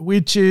estate,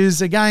 which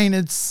is, again,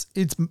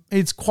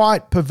 it's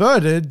quite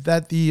perverted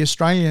that the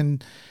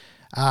Australian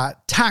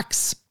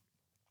tax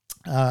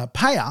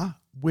payer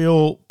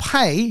will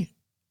pay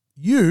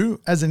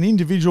you as an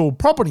individual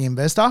property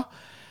investor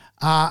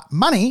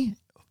money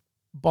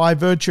by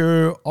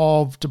virtue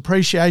of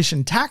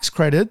depreciation tax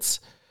credits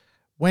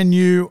when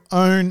you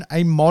own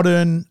a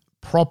modern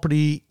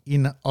property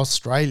in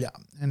Australia.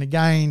 And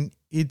again,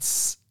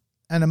 it's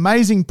an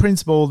amazing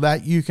principle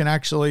that you can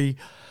actually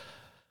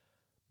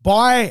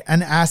buy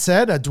an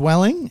asset, a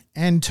dwelling,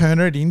 and turn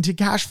it into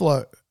cash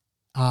flow.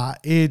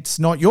 It's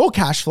not your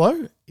cash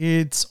flow.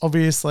 It's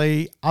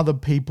obviously other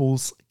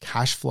people's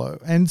cash flow.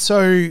 And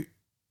so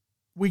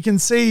we can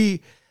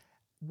see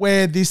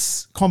where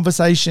this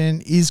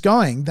conversation is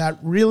going, that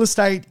real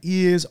estate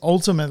is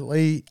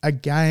ultimately a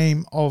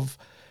game of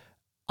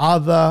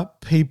other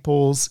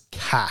people's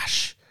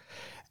cash.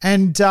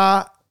 And,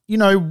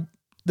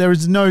 there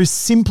is no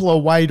simpler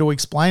way to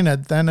explain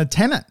it than a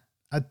tenant.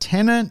 A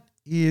tenant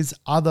is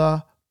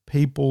other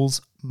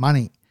people's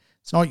money.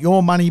 It's not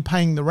your money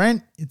paying the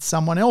rent, it's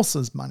someone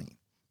else's money.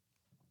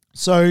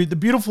 So the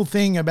beautiful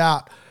thing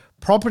about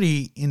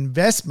property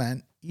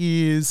investment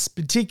is,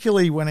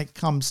 particularly when it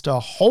comes to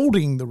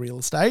holding the real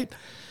estate,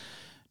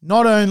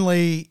 not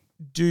only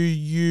do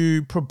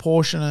you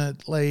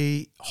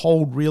proportionately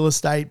hold real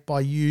estate by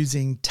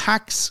using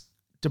tax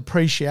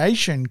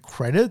depreciation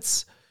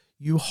credits,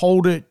 you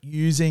hold it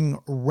using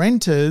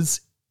renters'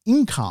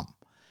 income.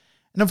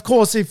 And of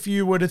course, if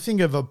you were to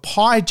think of a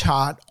pie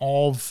chart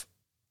of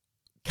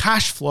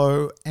cash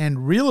flow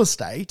and real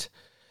estate,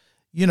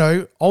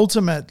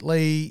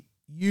 ultimately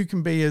you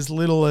can be as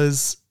little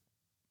as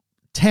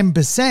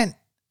 10%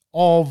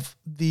 of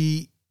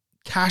the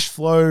cash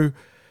flow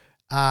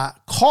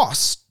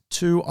cost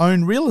to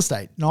own real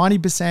estate.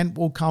 90%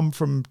 will come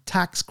from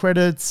tax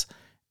credits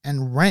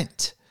and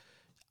rent,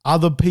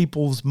 other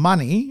people's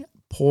money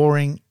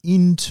pouring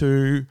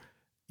into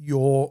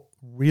your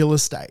real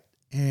estate.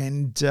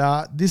 And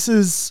this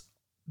is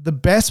the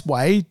best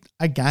way,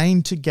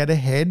 again, to get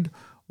ahead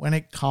when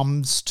it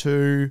comes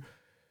to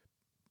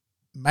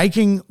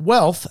making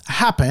wealth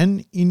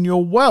happen in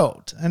your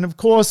world. And of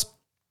course,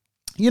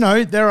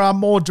 there are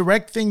more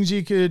direct things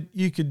you could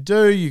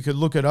do. You could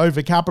look at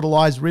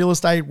overcapitalized real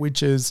estate,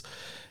 which is,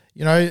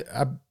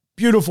 a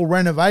beautiful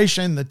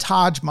renovation, the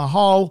Taj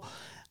Mahal.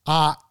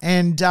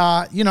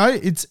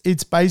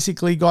 It's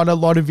basically got a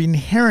lot of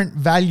inherent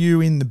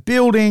value in the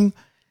building.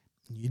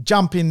 You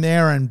jump in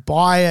there and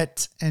buy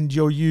it, and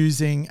you're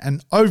using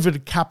an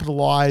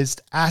overcapitalized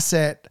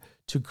asset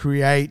to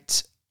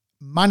create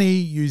money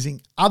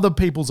using other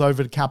people's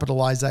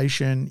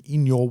overcapitalization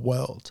in your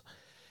world.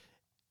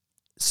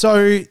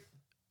 So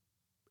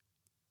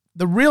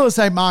the real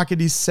estate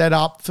market is set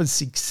up for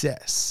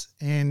success.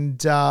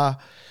 And,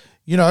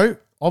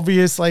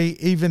 obviously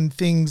even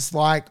things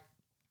like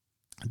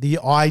the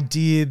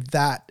idea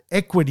that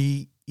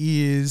equity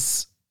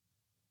is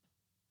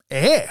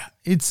air.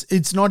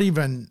 It's not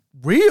even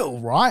real,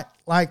 right?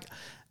 Like, at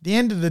the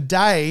end of the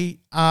day,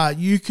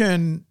 you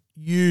can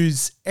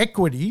use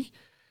equity,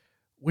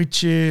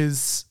 which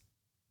is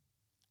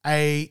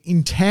a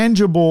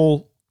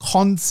intangible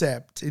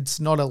concept. It's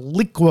not a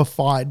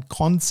liquefied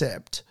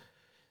concept.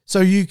 So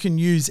you can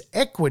use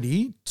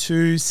equity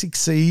to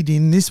succeed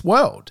in this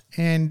world.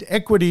 And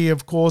equity,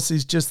 of course,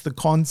 is just the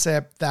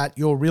concept that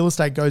your real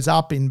estate goes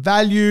up in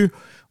value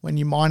when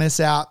you minus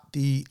out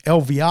the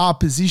LVR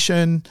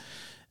position.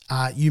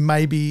 You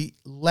may be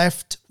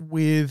left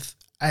with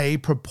a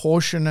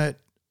proportionate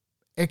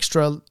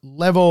extra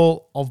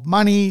level of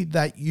money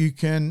that you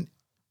can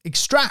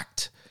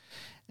extract.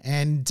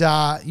 And,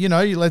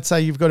 let's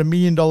say you've got $1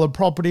 million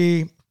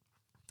property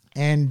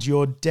and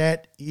your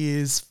debt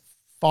is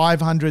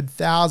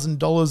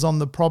 $500,000 on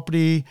the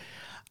property.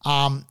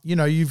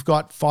 You've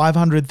got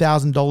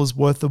 $500,000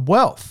 worth of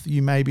wealth.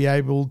 You may be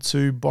able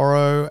to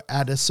borrow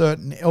at a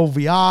certain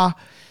LVR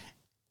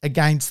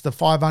against the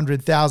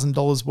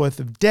 $500,000 worth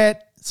of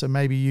debt. So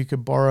maybe you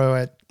could borrow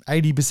at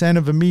 80%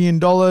 of $1 million.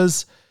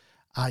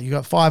 You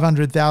got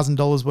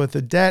 $500,000 worth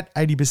of debt.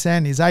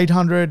 80% is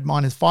 800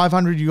 minus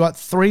 500. You got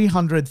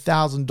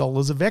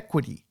 $300,000 of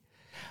equity.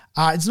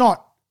 It's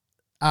not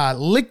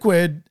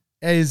liquid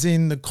as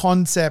in the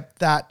concept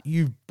that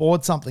you've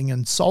bought something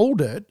and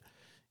sold it.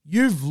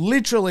 You've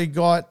literally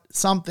got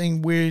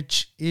something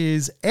which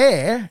is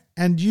air,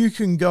 and you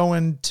can go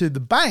into the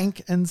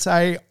bank and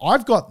say,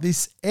 I've got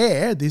this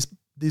air, this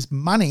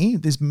money,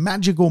 this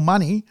magical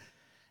money,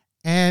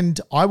 and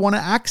I want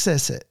to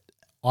access it.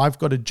 I've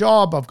got a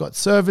job, I've got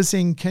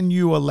servicing. Can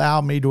you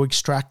allow me to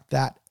extract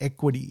that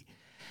equity?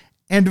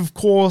 And of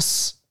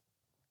course,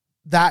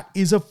 that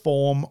is a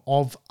form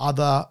of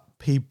other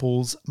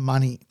people's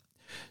money.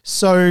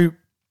 So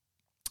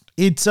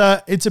it's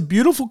a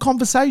beautiful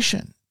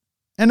conversation.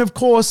 And of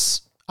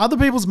course, other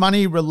people's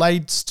money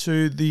relates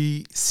to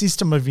the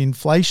system of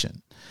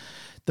inflation.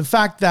 The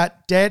fact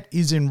that debt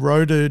is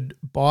eroded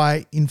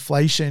by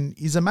inflation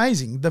is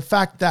amazing. The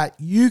fact that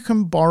you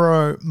can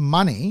borrow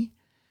money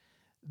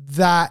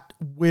that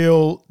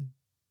will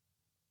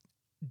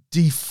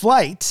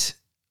deflate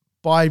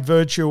by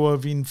virtue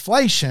of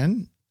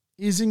inflation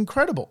is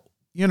incredible.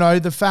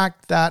 The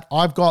fact that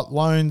I've got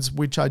loans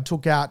which I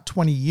took out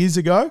 20 years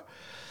ago,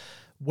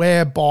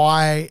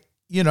 whereby,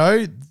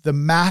 the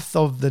math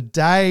of the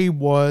day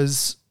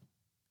was,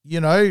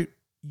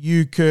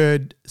 you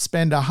could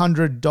spend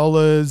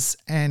 $100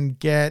 and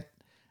get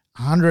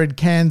 100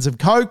 cans of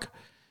Coke.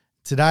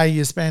 Today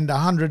you spend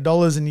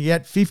 $100 and you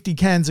get 50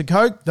 cans of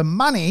Coke. The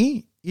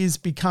money is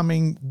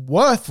becoming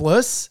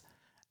worthless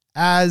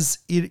as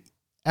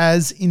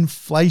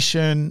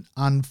inflation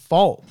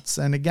unfolds.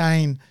 And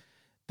again,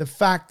 the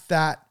fact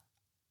that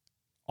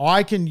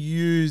I can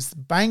use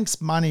banks'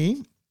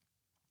 money,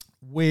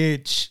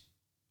 which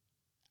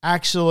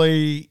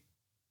actually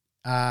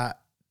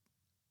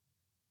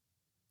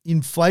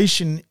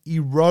inflation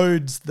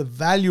erodes the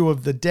value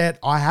of the debt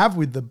I have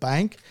with the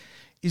bank,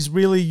 is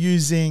really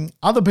using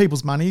other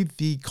people's money,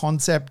 the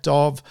concept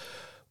of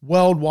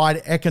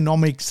worldwide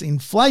economics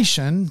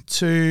inflation,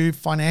 to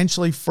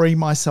financially free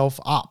myself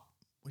up,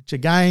 which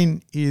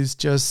again is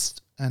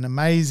just an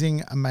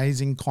amazing,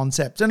 amazing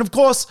concept. And of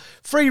course,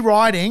 free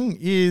riding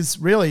is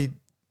really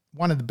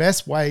one of the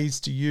best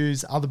ways to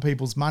use other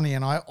people's money.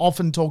 And I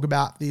often talk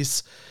about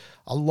this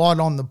a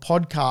lot on the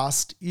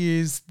podcast,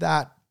 is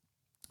that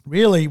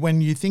really,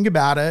 when you think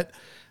about it,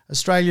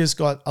 Australia's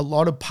got a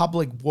lot of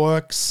public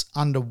works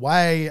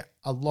underway,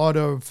 a lot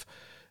of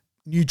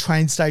new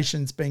train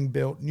stations being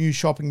built, new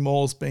shopping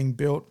malls being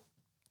built,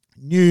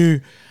 new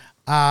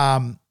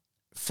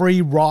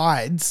free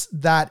rides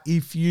that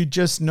if you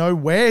just know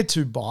where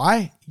to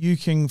buy, you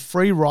can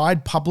free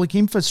ride public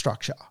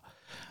infrastructure.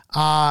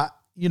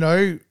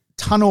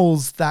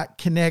 Tunnels that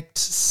connect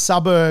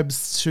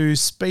suburbs to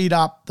speed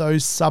up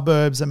those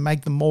suburbs and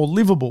make them more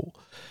livable.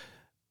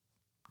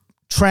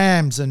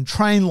 Trams and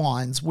train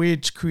lines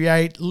which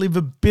create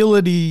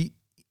livability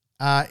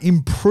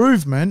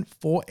improvement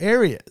for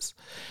areas.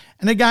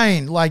 And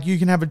again, like, you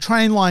can have a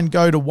train line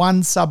go to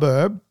one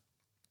suburb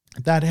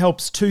that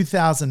helps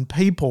 2,000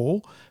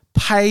 people,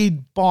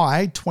 paid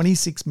by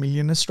 26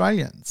 million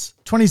Australians.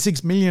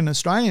 26 million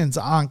Australians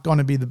aren't going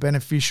to be the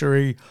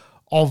beneficiary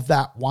of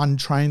that one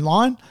train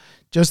line,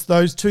 just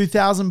those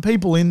 2,000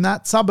 people in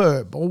that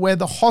suburb or where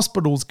the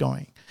hospital's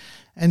going.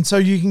 And so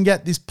you can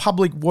get this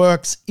public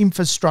works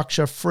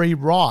infrastructure free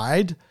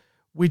ride,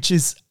 which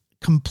is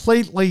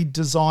completely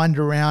designed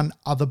around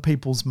other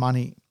people's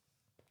money.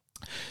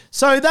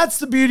 So that's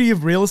the beauty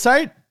of real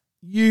estate.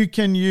 You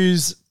can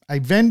use a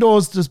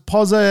vendor's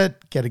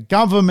deposit, get a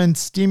government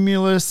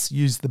stimulus,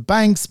 use the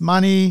bank's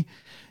money,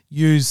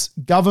 use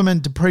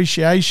government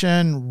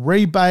depreciation,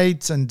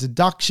 rebates and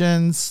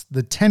deductions,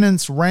 the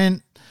tenant's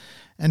rent,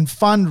 and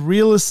fund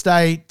real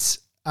estate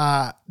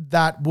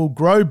that will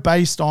grow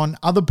based on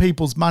other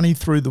people's money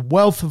through the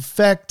wealth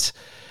effect.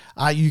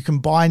 You can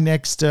buy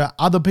next to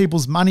other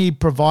people's money,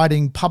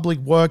 providing public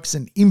works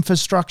and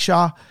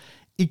infrastructure.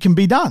 It can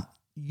be done.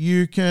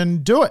 You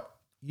can do it.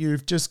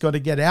 You've just got to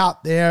get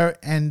out there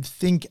and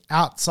think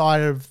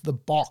outside of the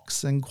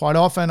box. And quite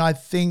often, I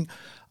think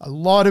a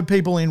lot of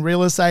people in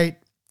real estate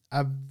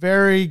are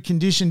very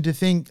conditioned to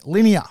think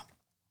linear.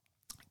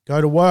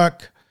 Go to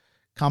work,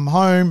 come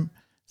home,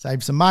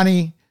 save some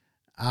money,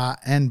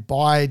 and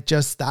buy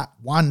just that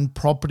one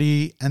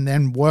property and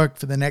then work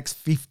for the next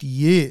 50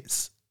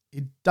 years.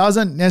 It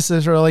doesn't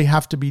necessarily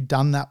have to be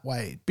done that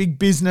way. Big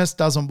business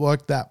doesn't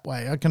work that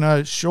way. I can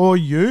assure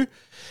you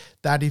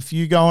that if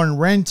you go and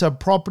rent a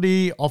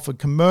property off a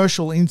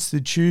commercial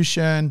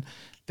institution,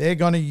 they're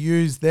going to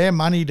use their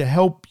money to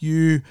help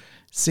you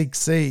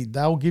succeed.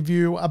 They'll give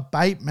you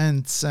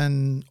abatements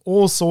and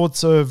all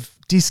sorts of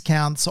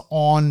discounts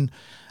on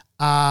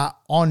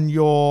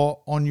your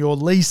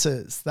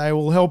leases. They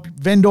will help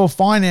vendor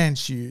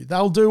finance you.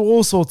 They'll do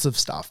all sorts of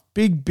stuff.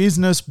 Big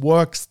business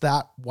works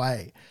that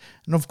way.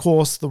 And of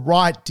course, the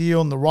right deal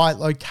in the right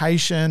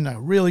location, a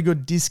really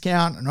good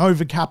discount, an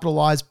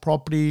overcapitalized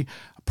property,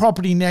 a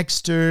property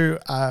next to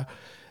a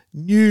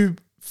new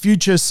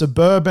future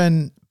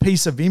suburban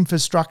piece of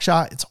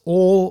infrastructure. It's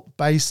all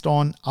based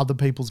on other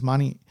people's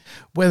money.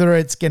 Whether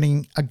it's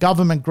getting a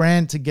government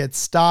grant to get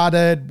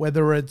started,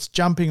 whether it's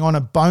jumping on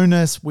a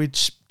bonus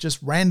which just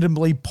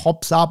randomly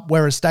pops up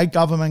where a state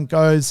government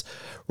goes,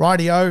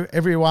 rightio,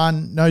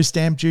 everyone, no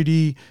stamp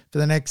duty for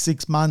the next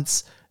 6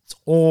 months. It's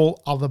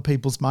all other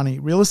people's money.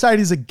 Real estate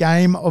is a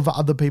game of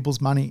other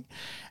people's money.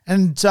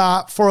 And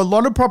for a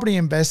lot of property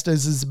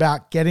investors, it's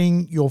about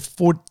getting your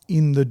foot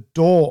in the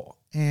door.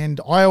 And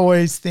I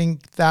always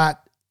think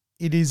that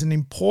it is an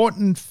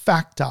important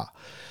factor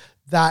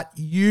that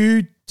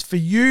for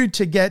you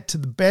to get to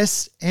the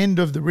best end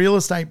of the real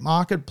estate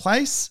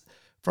marketplace.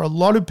 For a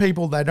lot of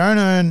people, they don't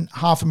earn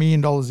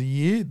 $500,000 a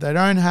year. They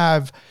don't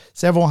have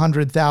several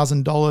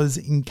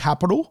 $100,000 in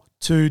capital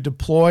to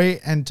deploy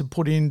and to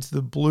put into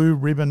the blue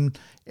ribbon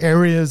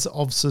areas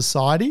of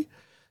society.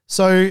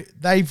 So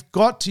they've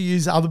got to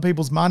use other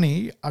people's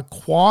money,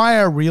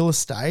 acquire real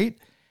estate,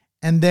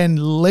 and then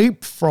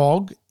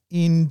leapfrog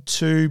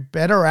into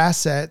better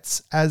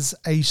assets as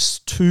a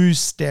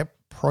two-step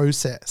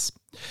process.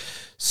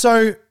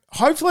 So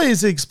hopefully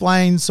this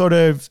explains sort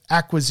of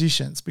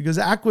acquisitions, because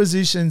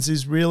acquisitions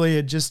is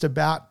really just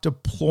about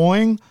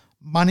deploying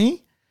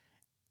money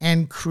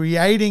and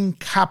creating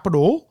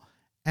capital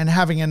and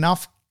having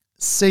enough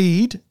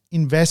seed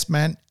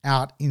investment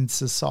out in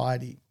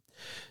society.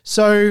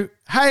 So,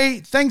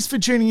 hey, thanks for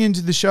tuning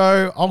into the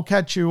show. I'll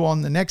catch you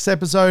on the next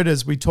episode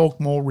as we talk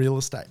more real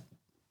estate.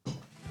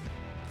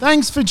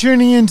 Thanks for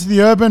tuning in to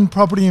the Urban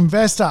Property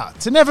Investor.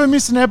 To never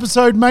miss an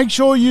episode, make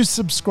sure you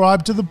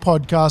subscribe to the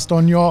podcast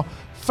on your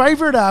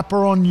favorite app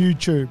or on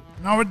YouTube.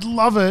 And I would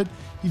love it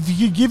if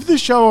you could give the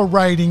show a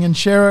rating and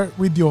share it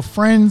with your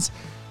friends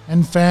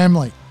and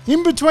family.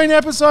 In between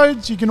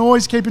episodes, you can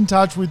always keep in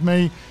touch with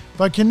me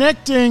by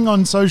connecting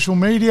on social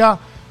media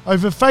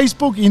over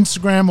Facebook,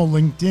 Instagram, or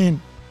LinkedIn.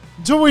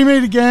 Until we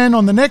meet again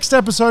on the next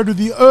episode of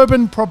the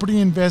Urban Property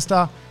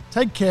Investor,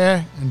 take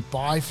care and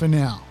bye for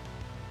now.